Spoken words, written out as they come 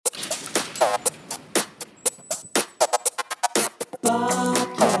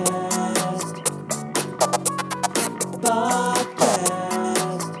Bobcast. Bobcast.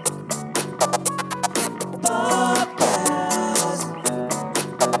 Bobcast.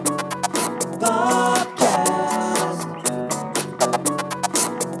 Bobcast.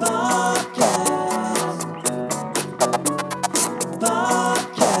 Bobcast.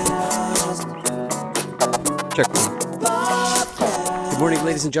 Bobcast. Check one. Bobcast. Good morning,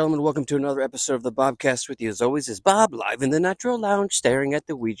 ladies and gentlemen. Welcome to another episode of the Bobcast. With you, as always, is Bob, live in the Natural Lounge, staring at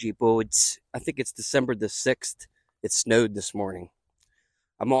the Ouija boards. I think it's December the 6th. It snowed this morning.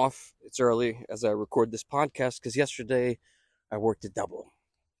 I'm off. It's early as I record this podcast because yesterday I worked a double.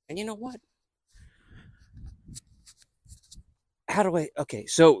 And you know what? Okay,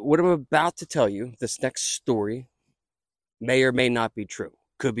 so what I'm about to tell you, this next story, may or may not be true.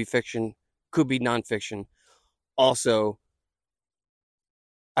 Could be fiction, could be nonfiction. Also,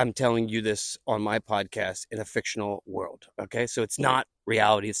 I'm telling you this on my podcast in a fictional world, okay? So it's not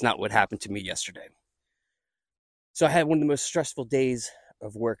reality. It's not what happened to me yesterday. So I had one of the most stressful days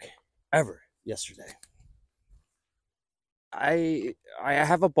of work ever yesterday. I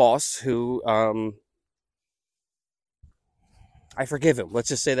have a boss who, I forgive him. Let's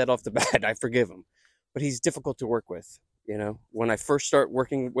just say that off the bat. I forgive him. But he's difficult to work with, you know? When I first started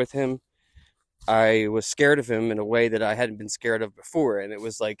working with him, I was scared of him in a way that I hadn't been scared of before. And it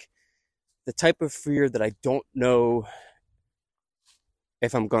was like the type of fear that I don't know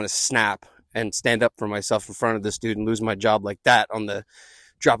if I'm going to snap and stand up for myself in front of this dude and lose my job like that on the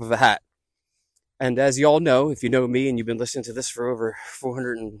drop of a hat. And as you all know, if you know me and you've been listening to this for over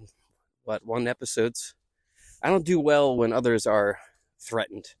 401 episodes, I don't do well when others are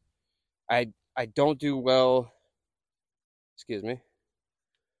threatened. I don't do well,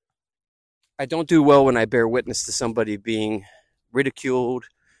 I don't do well when I bear witness to somebody being ridiculed,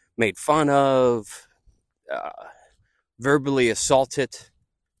 made fun of, verbally assaulted.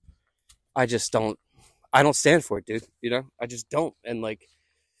 I don't stand for it, dude. You know, I just don't. And like,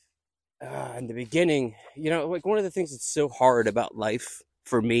 in the beginning, you know, like one of the things that's so hard about life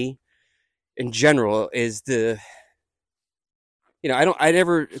for me in general is I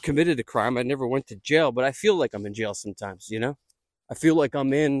never committed a crime. I never went to jail, but I feel like I'm in jail sometimes, you know? I feel like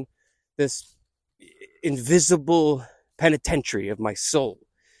I'm in this invisible penitentiary of my soul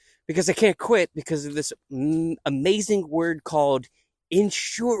because I can't quit because of this amazing word called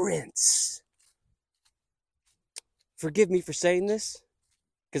insurance. Forgive me for saying this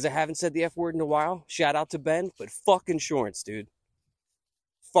because I haven't said the F word in a while. Shout out to Ben, but fuck insurance, dude.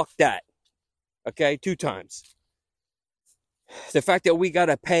 Fuck that. Okay, 2 times. The fact that we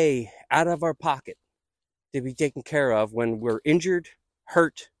gotta pay out of our pocket to be taken care of when we're injured,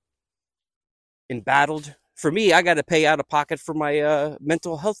 hurt, embattled. For me, I gotta pay out of pocket for my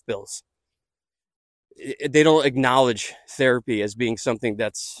mental health bills. They don't acknowledge therapy as being something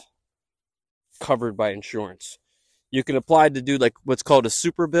that's covered by insurance. You can apply to do like what's called a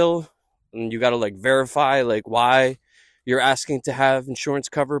super bill, and you gotta like verify like why you're asking to have insurance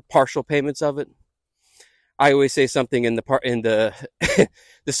cover partial payments of it. I always say something in the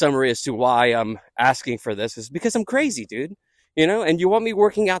the summary as to why I'm asking for this is because I'm crazy, dude. You know, and you want me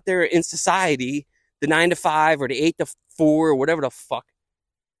working out there in society, the 9 to 5 or the 8 to 4 or whatever the fuck.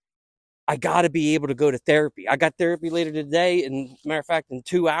 I gotta be able to go to therapy. I got therapy later today, and matter of fact, in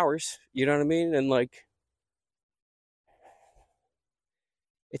 2 hours. You know what I mean? And like,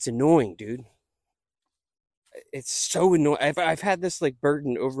 it's annoying, dude. It's so annoying. I've had this like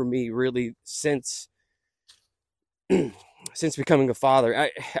burden over me really since becoming a father.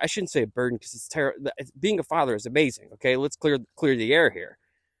 I shouldn't say a burden because it's terrible. Being a father is amazing. Okay, let's clear the air here.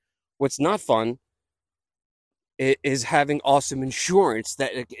 What's not fun is having awesome insurance.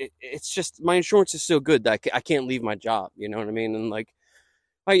 That it's just my insurance is so good that I can't leave my job. You know what I mean? And like,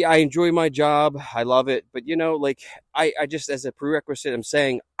 I enjoy my job. I love it. But you know, like I just as a prerequisite, I'm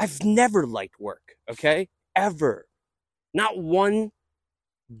saying I've never liked work. Okay, ever, not one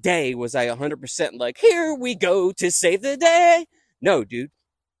day was I 100% like, here we go to save the day. No, dude.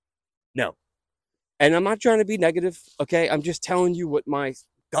 No. And I'm not trying to be negative, okay? I'm just telling you what my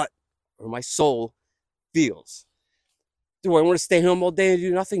gut or my soul feels. Do I want to stay home all day and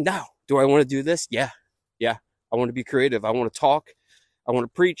do nothing? No. Do I want to do this? Yeah. I want to be creative. I want to talk. I want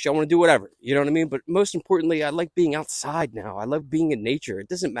to preach. I want to do whatever. You know what I mean? But most importantly, I like being outside now. I love being in nature. It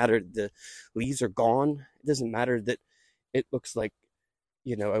doesn't matter that the leaves are gone. It doesn't matter that it looks like,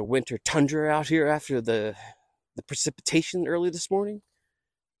 you know, a winter tundra out here after the precipitation early this morning.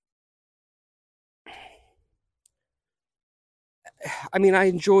 I mean,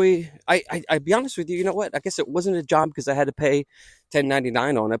 I be honest with you, you know what? I guess it wasn't a job because I had to pay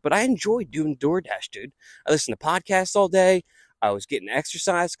 $10.99 on it, but I enjoy doing DoorDash, dude. I listen to podcasts all day. I was getting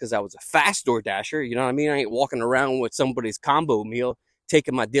exercise because I was a fast door dasher. You know what I mean? I ain't walking around with somebody's combo meal,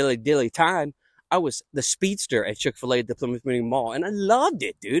 taking my daily time. I was the speedster at Chick-fil-A at the Plymouth Meeting Mall, and I loved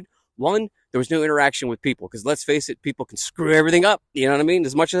it, dude. One, there was no interaction with people because let's face it, people can screw everything up. You know what I mean?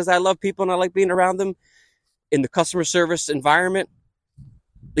 As much as I love people and I like being around them in the customer service environment,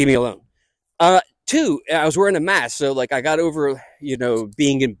 leave me alone. Two, I was wearing a mask, so like I got over,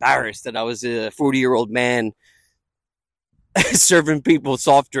 being embarrassed that I was a 40-year-old man serving people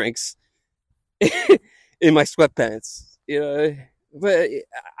soft drinks in my sweatpants. But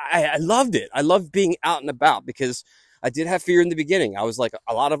I loved it. I loved being out and about because I did have fear in the beginning. I was like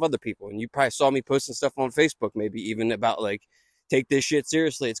a lot of other people, and you probably saw me posting stuff on Facebook, maybe even about like, take this shit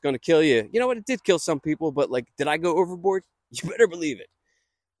seriously. It's going to kill you. You know what? It did kill some people, but like, did I go overboard? You better believe it.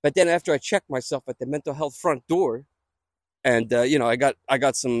 But then after I checked myself at the mental health front door, and I got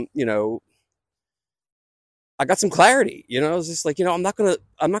some, I got some clarity. I was just like, I'm not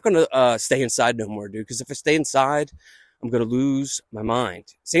gonna stay inside no more, dude. Because if I stay inside, I'm gonna lose my mind.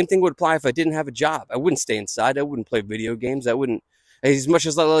 Same thing would apply if I didn't have a job. I wouldn't stay inside. I wouldn't play video games. I wouldn't. As much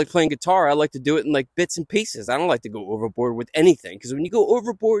as I like playing guitar, I like to do it in like bits and pieces. I don't like to go overboard with anything because when you go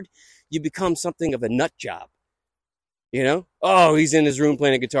overboard, you become something of a nut job. Oh, he's in his room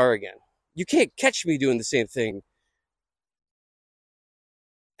playing a guitar again. You can't catch me doing the same thing.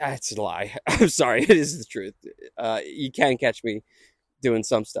 That's a lie. I'm sorry. It is the truth. You can catch me doing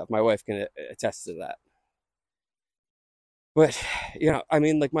some stuff. My wife can attest to that. But, I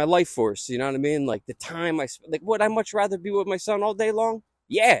mean, like my life force, you know what I mean? Like the time like, would I much rather be with my son all day long?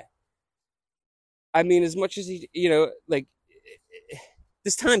 Yeah. I mean, as much as like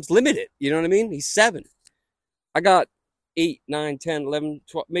this time's limited. You know what I mean? He's 7. I got 8, 9, 10, 11,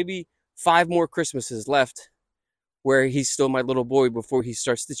 12, maybe 5 more Christmases left where he's still my little boy before he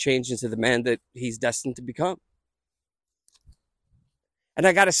starts to change into the man that he's destined to become. And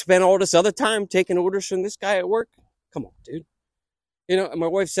I got to spend all this other time taking orders from this guy at work. Come on, dude. And my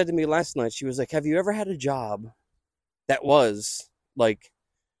wife said to me last night, she was like, have you ever had a job that was like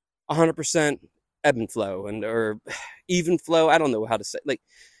 100% ebb and flow or even flow? I don't know how to say. Like,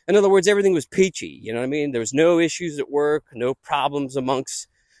 in other words, everything was peachy. You know what I mean? There was no issues at work, no problems amongst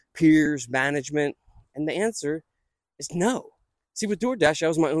peers, management. And the answer is no. See, with DoorDash, I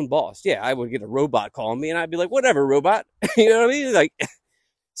was my own boss. Yeah, I would get a robot calling me, and I'd be like, whatever, robot. You know what I mean? Like,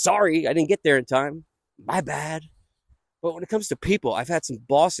 sorry, I didn't get there in time. My bad. But when it comes to people, I've had some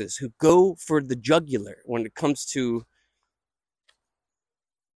bosses who go for the jugular when it comes to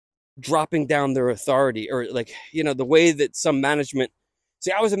dropping down their authority or like, the way that some management.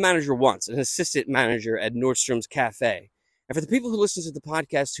 See, I was a manager once, an assistant manager at Nordstrom's Cafe. And for the people who listen to the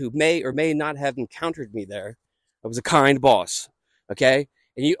podcast who may or may not have encountered me there, I was a kind boss. Okay?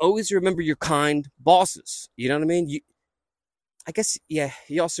 And you always remember your kind bosses. You know what I mean? I guess, yeah,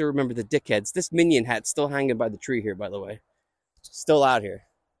 you also remember the dickheads. This Minion hat's still hanging by the tree here, by the way. Still out here.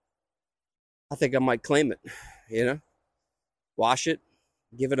 I think I might claim it, Wash it,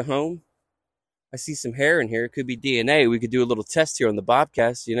 give it a home. I see some hair in here. It could be DNA. We could do a little test here on the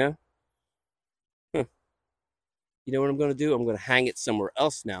Bobcast, Huh. You know what I'm going to do? I'm going to hang it somewhere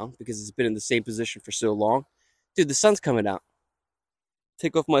else now because it's been in the same position for so long. Dude, the sun's coming out.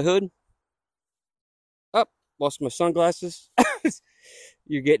 Take off my hood. Up. Lost my sunglasses.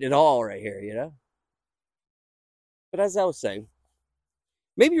 You're getting it all right here, But as I was saying,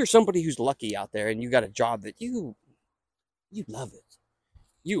 maybe you're somebody who's lucky out there and you got a job that you love it.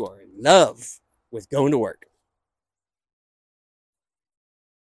 You are in love with going to work.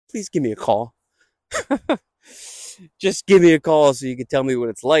 Please give me a call. Just give me a call so you can tell me what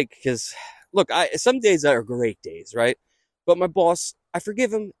it's like. Because, look, some days are great days, right? But my boss, I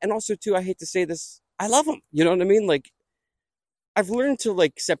forgive him. And also, too, I hate to say this, I love him. You know what I mean? Like, I've learned to,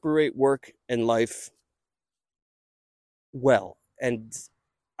 like, separate work and life well. And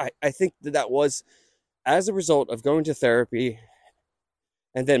I think that was as a result of going to therapy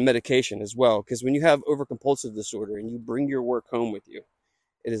and then medication as well. Because when you have overcompulsive disorder and you bring your work home with you,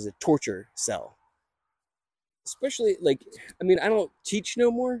 it is a torture cell. Especially, like, I mean, I don't teach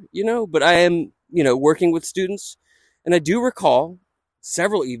no more, but I am, working with students. And I do recall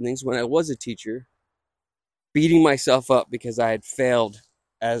several evenings when I was a teacher beating myself up because I had failed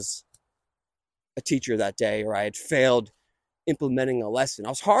as a teacher that day, or I had failed implementing a lesson. I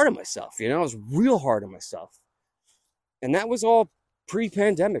was hard on myself, I was real hard on myself. And that was all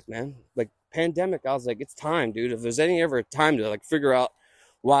pre-pandemic, man. Like, pandemic, I was like, it's time, dude. If there's any ever time to, like, figure out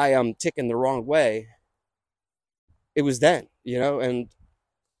why I'm ticking the wrong way, it was then, and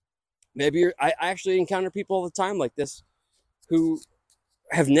maybe I actually encounter people all the time like this who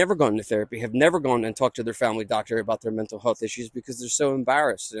have never gone to therapy, have never gone and talked to their family doctor about their mental health issues because they're so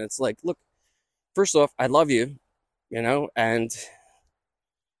embarrassed. And it's like, look, first off, I love you, and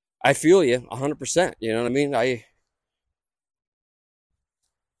I feel you 100%. You know what I mean?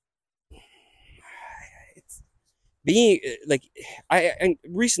 It's being like, and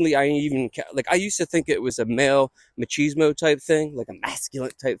recently I even, like, I used to think it was a male machismo type thing, like a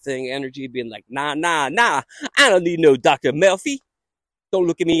masculine type thing, energy being like, nah, nah, nah, I don't need no Dr. Melfi. Don't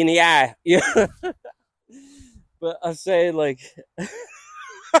look at me in the eye. Yeah. But I say, like,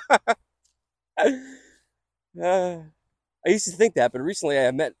 I used to think that, but recently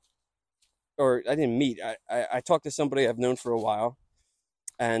I met, or I didn't meet, I talked to somebody I've known for a while,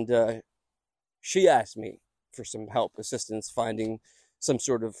 and she asked me for some help, assistance, finding some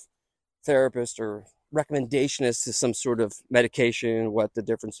sort of therapist or recommendation as to some sort of medication, what the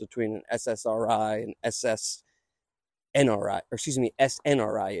difference between an SSRI and SNRI, or excuse me,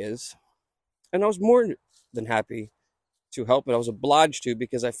 SNRI is. And I was more than happy to help, but I was obliged to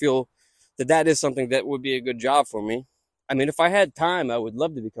because I feel that that is something that would be a good job for me. I mean, if I had time, I would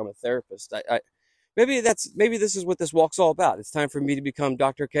love to become a therapist. Maybe this is what this walk's all about. It's time for me to become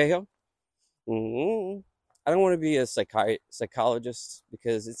Dr. Cahill. I don't want to be a psychologist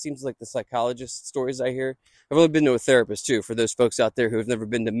because it seems like the psychologist stories I hear. I've only been to a therapist too. For those folks out there who have never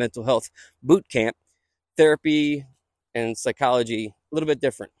been to mental health boot camp, therapy and psychology a little bit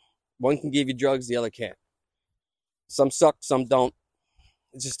different. One can give you drugs, the other can't. Some suck, some don't.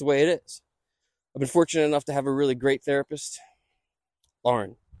 It's just the way it is. I've been fortunate enough to have a really great therapist,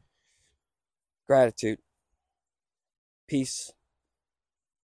 Lauren. Gratitude, peace.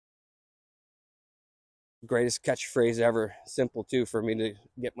 Greatest catchphrase ever. Simple too for me to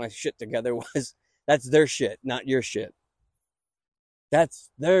get my shit together was, that's their shit, not your shit. That's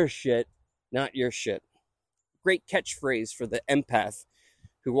their shit, not your shit. Great catchphrase for the empath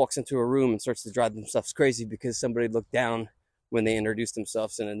who walks into a room and starts to drive themselves crazy because somebody looked down when they introduced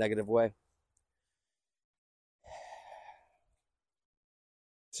themselves in a negative way.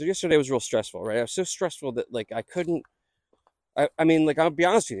 So yesterday was real stressful, right? I was so stressful that, like, I couldn't, I mean, like, I'll be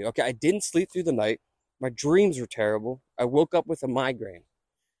honest with you. Okay, I didn't sleep through the night. My dreams were terrible. I woke up with a migraine.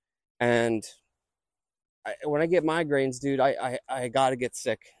 And when I get migraines, dude, I got to get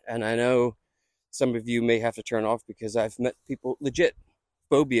sick. And I know some of you may have to turn off because I've met people, legit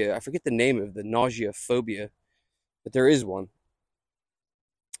phobia. I forget the name of the nausea phobia, but there is one.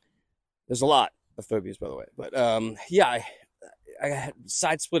 There's a lot of phobias, by the way. But yeah, I had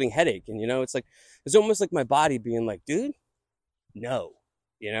side-splitting headache. And, it's almost like my body being like, dude, no,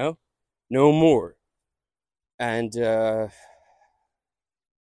 no more. And yeah,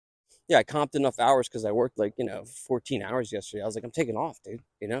 I comped enough hours because I worked 14 hours yesterday. I was like, I'm taking off, dude.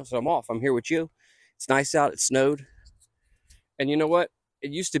 So I'm off. I'm here with you. It's nice out. It snowed. And you know what?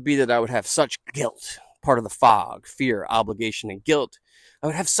 It used to be that I would have such guilt, part of the fog, fear, obligation, and guilt. I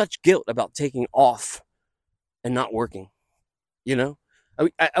would have such guilt about taking off and not working. I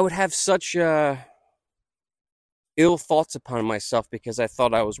would have such ill thoughts upon myself because I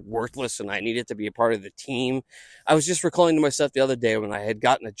thought I was worthless and I needed to be a part of the team. I was just recalling to myself the other day when I had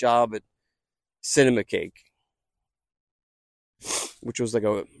gotten a job at Cinema Cake, which was like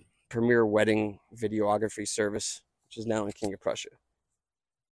a premier wedding videography service, which is now in King of Prussia.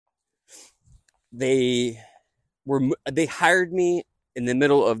 They hired me in the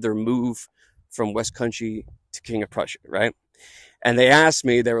middle of their move from West Country to King of Prussia, right? And they asked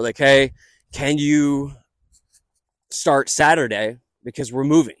me, they were like, hey, can you start Saturday because we're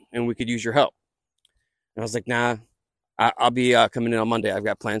moving and we could use your help? And I was like, nah, I'll be coming in on Monday. I've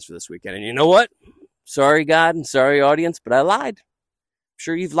got plans for this weekend. And you know what? Sorry, God, and sorry, audience, but I lied. I'm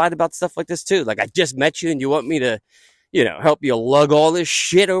sure you've lied about stuff like this too. Like, I just met you and you want me to, help you lug all this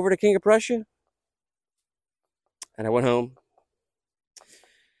shit over to King of Prussia? And I went home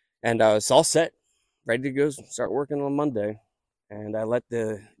and I was all set, ready to go start working on Monday. And I let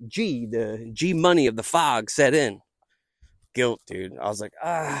the G money of the fog set in. Guilt, dude. I was like,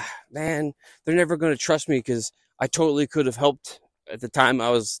 man, they're never going to trust me because I totally could have helped. At the time I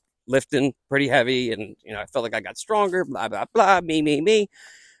was lifting pretty heavy and, I felt like I got stronger, blah, blah, blah, me.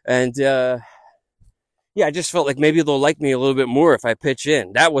 And, yeah, I just felt like maybe they'll like me a little bit more if I pitch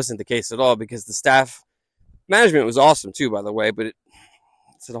in. That wasn't the case at all because the staff management was awesome too, by the way, but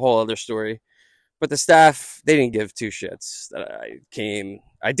it's a whole other story. But the staff, they didn't give two shits that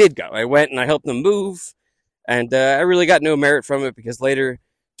I did go. I went and I helped them move. And I really got no merit from it because later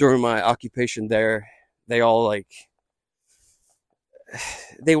during my occupation there, they all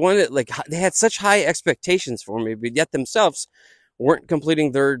they had such high expectations for me, but yet themselves weren't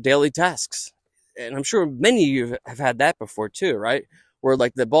completing their daily tasks. And I'm sure many of you have had that before too, right? where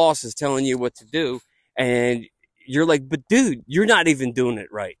like the boss is telling you what to do, and you're like, but dude, you're not even doing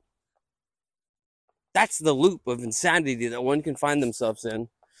it right. That's the loop of insanity that one can find themselves in,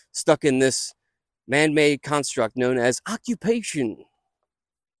 stuck in this man-made construct known as occupation.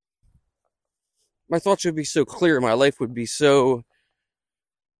 My thoughts would be so clear, my life would be so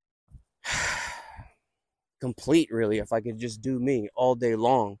complete, really, if I could just do me all day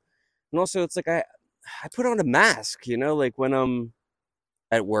long. And also, it's like I put on a mask, like when I'm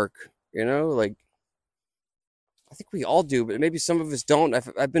at work, like I think we all do, but maybe some of us don't.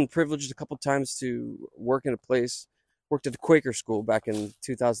 I've been privileged a couple times to work in a place, worked at the Quaker school back in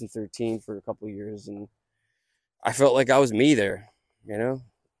 2013 for a couple of years, and I felt like I was me there, you know.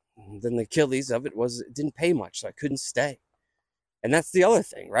 And then the Achilles of it was it didn't pay much, so I couldn't stay. And that's the other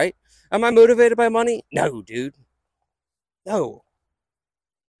thing, right? Am I motivated by money? No, dude. No.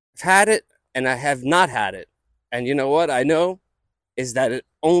 I've had it and I have not had it. And you know what I know is that it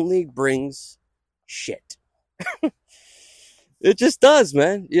only brings shit. It just does,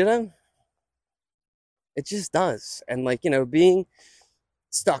 man, It just does. And like, being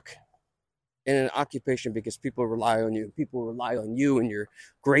stuck in an occupation because people rely on you. People rely on you and your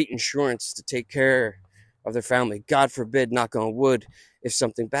great insurance to take care of their family. God forbid, knock on wood, if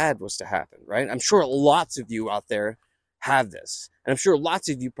something bad was to happen, right? I'm sure lots of you out there have this. And I'm sure lots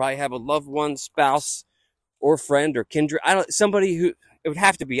of you probably have a loved one, spouse, or friend or kindred. Somebody who, it would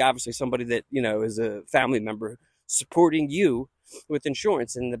have to be obviously somebody that, is a family member supporting you with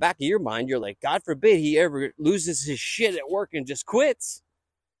insurance. And in the back of your mind, you're like, God forbid he ever loses his shit at work and just quits,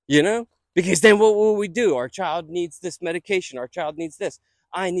 Because then what will we do? Our child needs this medication. Our child needs this.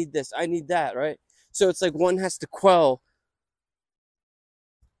 I need this. I need that, right? So it's like one has to quell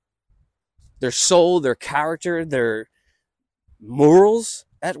their soul, their character, their morals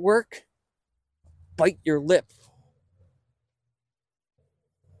at work. Bite your lip.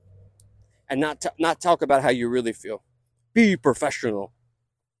 And not talk about how you really feel. Be professional.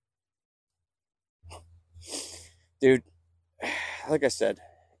 Dude, like I said,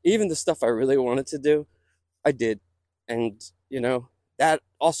 even the stuff I really wanted to do, I did. And, that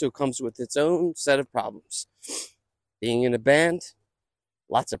also comes with its own set of problems. Being in a band,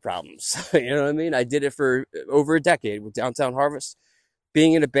 lots of problems. You know what I mean? I did it for over a decade with Downtown Harvest.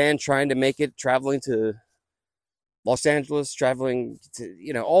 Being in a band, trying to make it, traveling to Los Angeles, traveling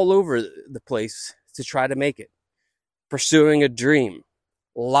to, all over the place to try to make it. Pursuing a dream.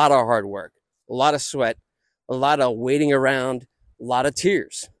 A lot of hard work, a lot of sweat, a lot of waiting around, a lot of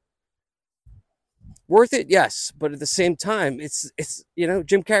tears. Worth it, yes, but at the same time, it's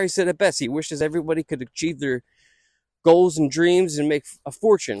Jim Carrey said it best. He wishes everybody could achieve their goals and dreams and make a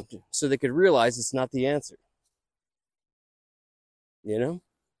fortune so they could realize it's not the answer. And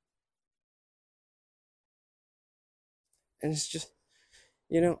it's just,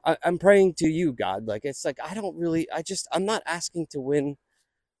 I'm praying to you, God. Like, it's like, I'm not asking to win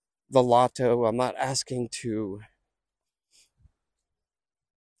the lotto. I'm not asking to,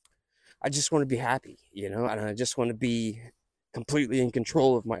 I just want to be happy, and I just want to be completely in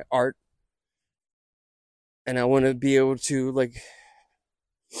control of my art. And I want to be able to, like,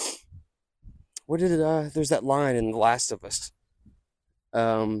 there's that line in The Last of Us,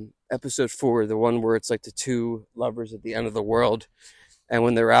 episode 4, the one where it's like the two lovers at the end of the world. And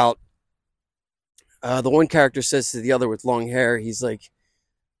when they're out, the one character says to the other with long hair, he's like,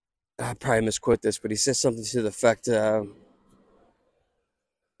 I probably misquote this, but he says something to the effect,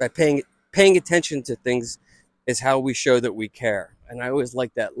 by paying attention to things is how we show that we care. And I always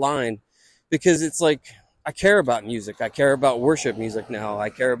like that line because it's like, I care about music. I care about worship music now. I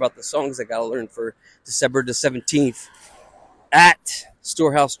care about the songs I got to learn for December the 17th at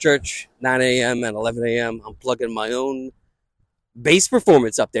Storehouse Church, 9 a.m. and 11 a.m. I'm plugging my own bass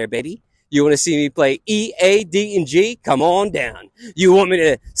performance up there, baby. You want to see me play E, A, D, and G? Come on down. You want me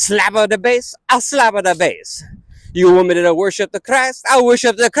to slap on the bass? I'll slap on the bass. You want me to worship the Christ? I'll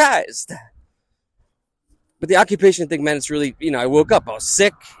worship the Christ. But the occupation thing, man, it's really, I woke up, I was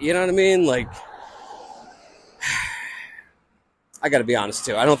sick, you know what I mean? Like, I got to be honest,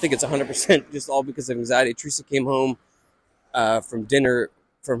 too. I don't think it's 100% just all because of anxiety. Teresa came home from dinner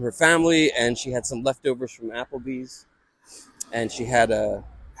from her family, and she had some leftovers from Applebee's, and she had a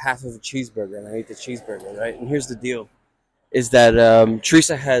half of a cheeseburger, and I ate the cheeseburger, right? And here's the deal, is that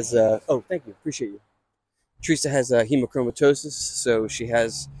Teresa has, oh, thank you, appreciate you. Teresa has hemochromatosis, so she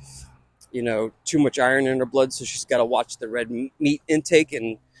has, too much iron in her blood, so she's got to watch the red meat intake,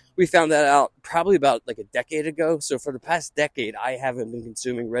 and we found that out probably about like a decade ago. So for the past decade, I haven't been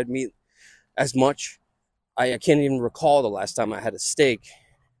consuming red meat as much. I can't even recall the last time I had a steak,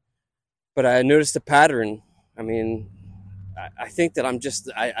 but I noticed a pattern. I mean, I think that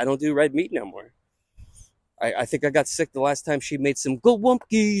I don't do red meat no more. I think I got sick the last time she made some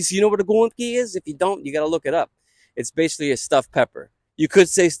gawumpkies. You know what a gawumpki is? If you don't, you got to look it up. It's basically a stuffed pepper. You could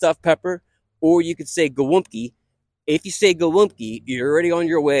say stuffed pepper, or you could say gawumpki. If you say gawumpki, you're already on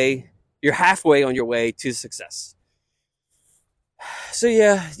your way. You're halfway on your way to success. So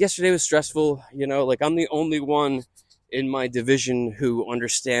yeah, yesterday was stressful. Like I'm the only one in my division who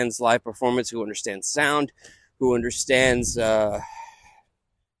understands live performance, who understands sound, who understands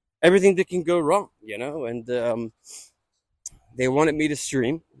everything that can go wrong. And they wanted me to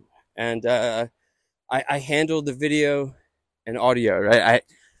stream, and I handled the video and audio. Right,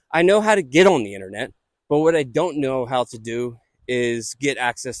 I know how to get on the internet, but what I don't know how to do is get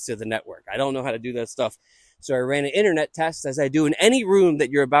access to the network. I don't know how to do that stuff. So I ran an internet test, as I do in any room that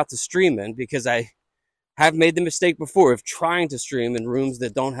you're about to stream in, because I have made the mistake before of trying to stream in rooms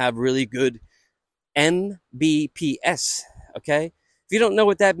that don't have really good Mbps. Okay? If you don't know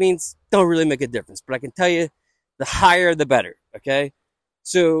what that means, don't really make a difference. But I can tell you, the higher, the better. Okay?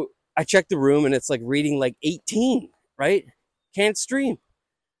 So I checked the room, and it's like reading like 18, right? Can't stream.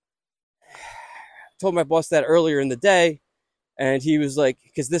 I told my boss that earlier in the day, and he was like,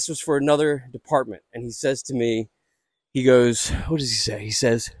 because this was for another department, and he says to me, he goes, what does he say? He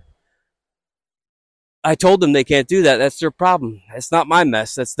says, I told them they can't do that. That's their problem. That's not my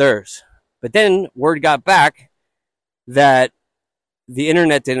mess. That's theirs. But then word got back that the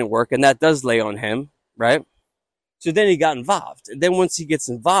internet didn't work, and that does lay on him, right? So then he got involved. And then once he gets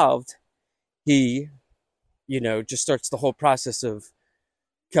involved, he, just starts the whole process of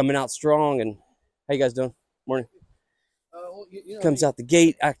coming out strong. And how you guys doing? Morning. Comes out the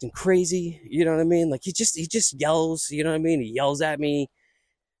gate acting crazy. You know what I mean? Like he just yells. You know what I mean? He yells at me,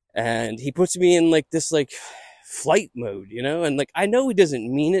 and he puts me in like this like flight mode. And like I know he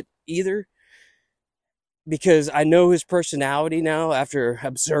doesn't mean it either, because I know his personality now after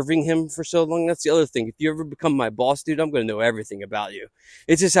observing him for so long. That's the other thing. If you ever become my boss, dude, I'm going to know everything about you.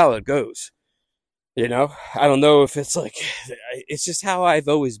 It's just how it goes. I don't know if it's like, it's just how I've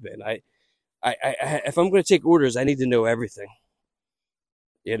always been. I if I'm going to take orders, I need to know everything.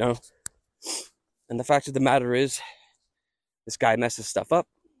 And the fact of the matter is, this guy messes stuff up.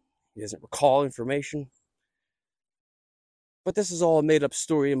 He doesn't recall information. But this is all a made-up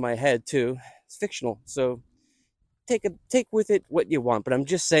story in my head, too. It's fictional, so take with it what you want. But I'm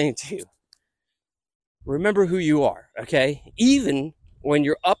just saying to you, remember who you are, okay? Even when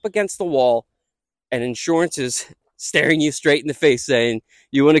you're up against the wall and insurance is staring you straight in the face saying,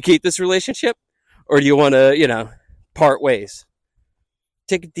 you want to keep this relationship, or do you want to, part ways?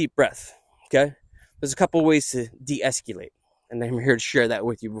 Take a deep breath, okay? There's a couple ways to de-escalate, and I'm here to share that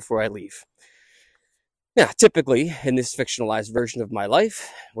with you before I leave. Now, typically, in this fictionalized version of my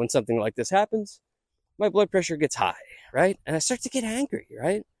life, when something like this happens, my blood pressure gets high, right? And I start to get angry,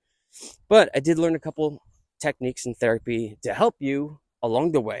 right? But I did learn a couple techniques in therapy to help you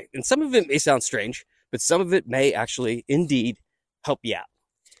along the way. And some of it may sound strange, but some of it may actually, indeed, help you out.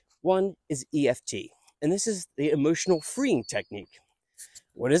 One is EFT, and this is the emotional freeing technique.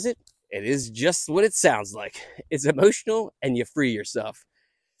 What is it? It is just what it sounds like. It's emotional, and you free yourself.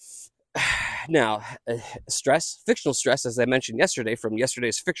 Now, fictional stress, as I mentioned yesterday, from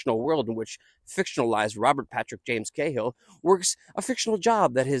yesterday's fictional world in which fictionalized Robert Patrick James Cahill works a fictional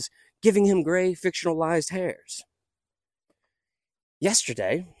job that is giving him gray fictionalized hairs.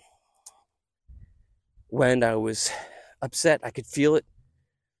 Yesterday, when I was upset, I could feel it.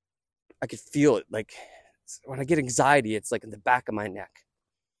 Like when I get anxiety, it's like in the back of my neck.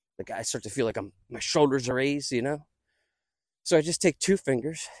 Like I start to feel like my shoulders are raised, So I just take two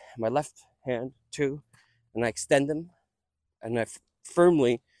fingers, my left hand, two, and I extend them, and I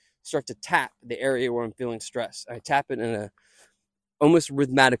firmly start to tap the area where I'm feeling stress. I tap it in a almost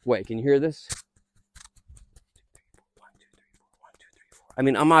rhythmic way. Can you hear this? 1, 2, 3, 4, 1, 2, 3, 4. I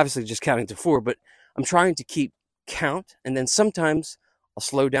mean, I'm obviously just counting to 4, but I'm trying to keep count, and then sometimes I'll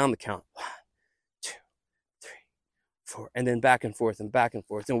slow down the count. 1, 2, 3, 4, and then back and forth and back and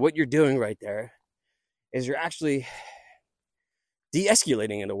forth. And what you're doing right there is you're actually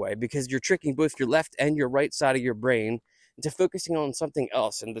de-escalating in a way, because you're tricking both your left and your right side of your brain into focusing on something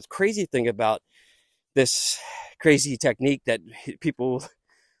else. And the crazy thing about this crazy technique that people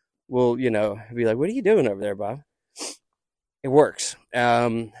will, be like, what are you doing over there, Bob? It works.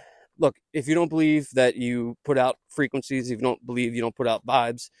 Look, if you don't believe that you put out frequencies, if you don't believe you don't put out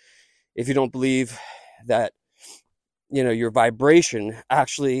vibes, if you don't believe that, your vibration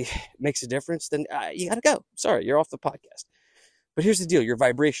actually makes a difference, then you got to go. Sorry, you're off the podcast. But here's the deal. Your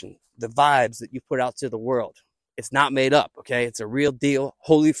vibration, the vibes that you put out to the world, it's not made up, okay? It's a real deal,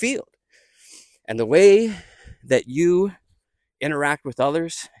 holy field. And the way that you interact with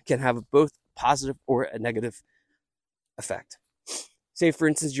others can have both positive or a negative effect. Say, for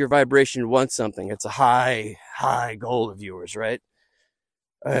instance, your vibration wants something. It's a high goal of yours, right?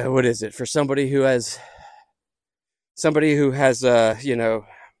 What is it? For somebody who has,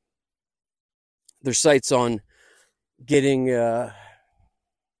 their sights on getting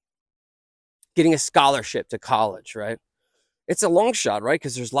getting a scholarship to college, right? It's a long shot, right?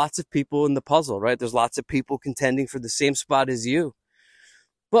 Because there's lots of people in the puzzle, right? There's lots of people contending for the same spot as you.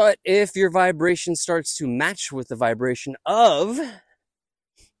 But if your vibration starts to match with the vibration of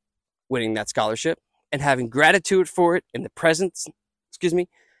winning that scholarship and having gratitude for it in the present,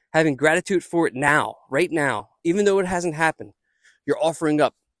 having gratitude for it now, right now, even though it hasn't happened, you're offering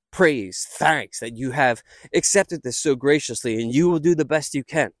up praise, thanks that you have accepted this so graciously, and you will do the best you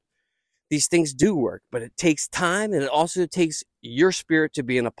can. These things do work, but it takes time, and it also takes your spirit to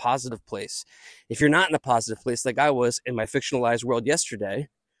be in a positive place. If you're not in a positive place like I was in my fictionalized world yesterday,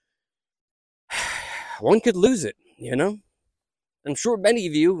 one could lose it, you know? I'm sure many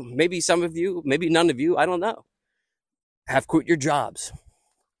of you, maybe some of you, maybe none of you, I don't know, have quit your jobs.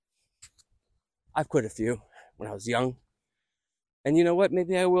 I've quit a few when I was young. And you know what?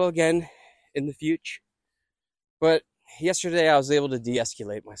 Maybe I will again in the future. But yesterday I was able to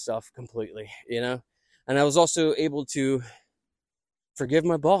de-escalate myself completely, you know? And I was also able to forgive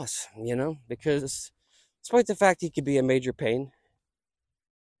my boss, you know? Because despite the fact he could be a major pain,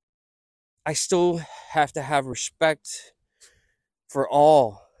 I still have to have respect for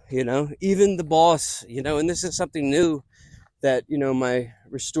all, you know? Even the boss, you know? And this is something new that, you know, my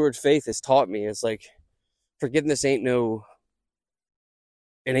restored faith has taught me. It's like, forgiveness ain't no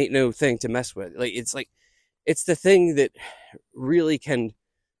thing to mess with. It's the thing that really can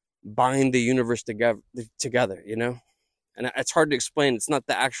bind the universe together, you know? And it's hard to explain. It's not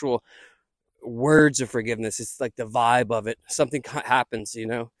the actual words of forgiveness. It's like the vibe of it. Something happens, you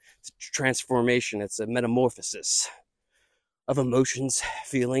know? It's a transformation. It's a metamorphosis of emotions,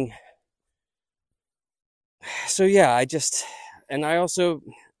 feeling. So yeah, I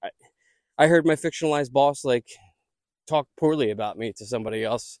heard my fictionalized boss like talk poorly about me to somebody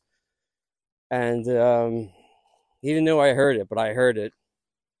else. And he didn't know I heard it, but I heard it.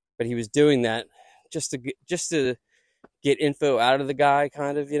 But he was doing that just to get info out of the guy,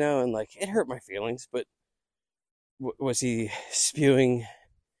 kind of, you know, and like it hurt my feelings. But was he spewing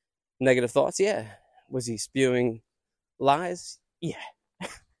negative thoughts? Yeah. Was he spewing lies? Yeah.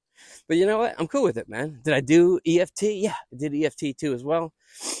 But you know what? I'm cool with it, man. Did I do EFT? Yeah, I did EFT too as well.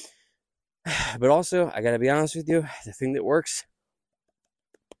 But also, I gotta be honest with you, the thing that works,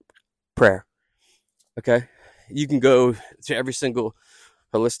 prayer. Okay? You can go to every single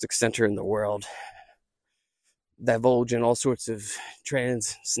holistic center in the world, divulge in all sorts of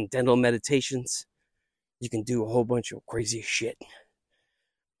transcendental meditations. You can do a whole bunch of crazy shit.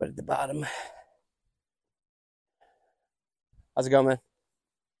 But at the bottom, how's it going, man?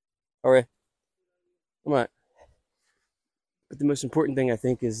 All right. Come on. But the most important thing, I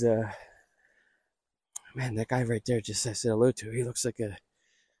think, is, man, that guy right there just I said hello to. He looks like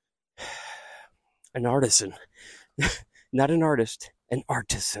an artisan. Not an artist, an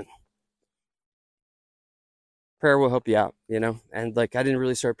artisan. Prayer will help you out, you know? And like, I didn't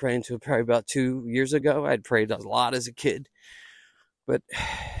really start praying until probably about 2 years ago. I'd prayed a lot as a kid. But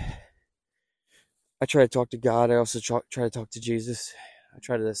I try to talk to God. I also try to talk to Jesus. I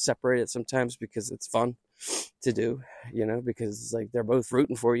try to separate it sometimes because it's fun to do, you know, because it's like they're both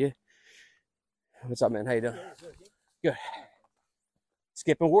rooting for you. What's up, man? How you doing? Good.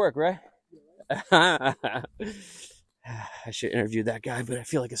 Skipping work, right? I should interview that guy, but I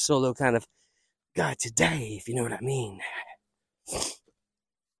feel like a solo kind of guy today, if you know what I mean.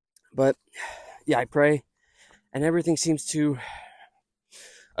 But yeah, I pray, and everything seems to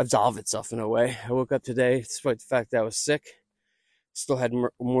absolve itself in a way. I woke up today, despite the fact that I was sick. Still had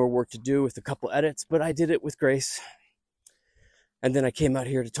more work to do with a couple edits, but I did it with grace. And then I came out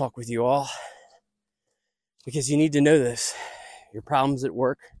here to talk with you all, because you need to know this. Your problems at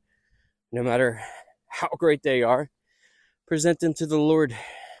work, no matter how great they are, present them to the Lord.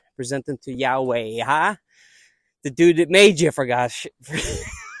 Present them to Yahweh, huh? The dude that made you, for God's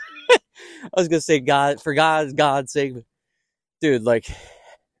I was going to say God, for God's sake. Dude, like,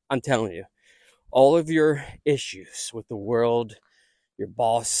 I'm telling you, all of your issues with the world, your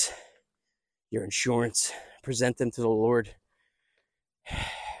boss, your insurance, present them to the Lord.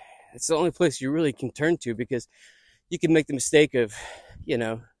 It's the only place you really can turn to, because you can make the mistake of, you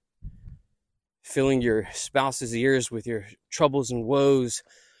know, filling your spouse's ears with your troubles and woes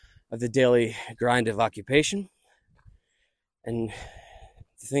of the daily grind of occupation. And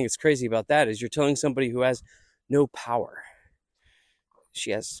the thing that's crazy about that is you're telling somebody who has no power.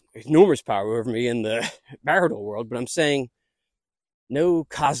 she has enormous power over me in the marital world, but I'm saying no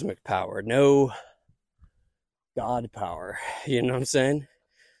cosmic power, no God power. You know what I'm saying?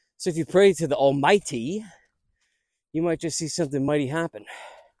 So if you pray to the Almighty, you might just see something mighty happen.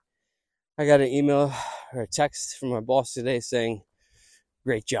 I got an email or a text from my boss today saying,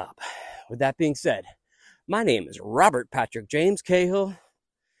 great job. With that being said, my name is Robert Patrick James Cahill,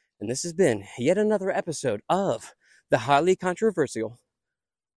 and this has been yet another episode of the highly controversial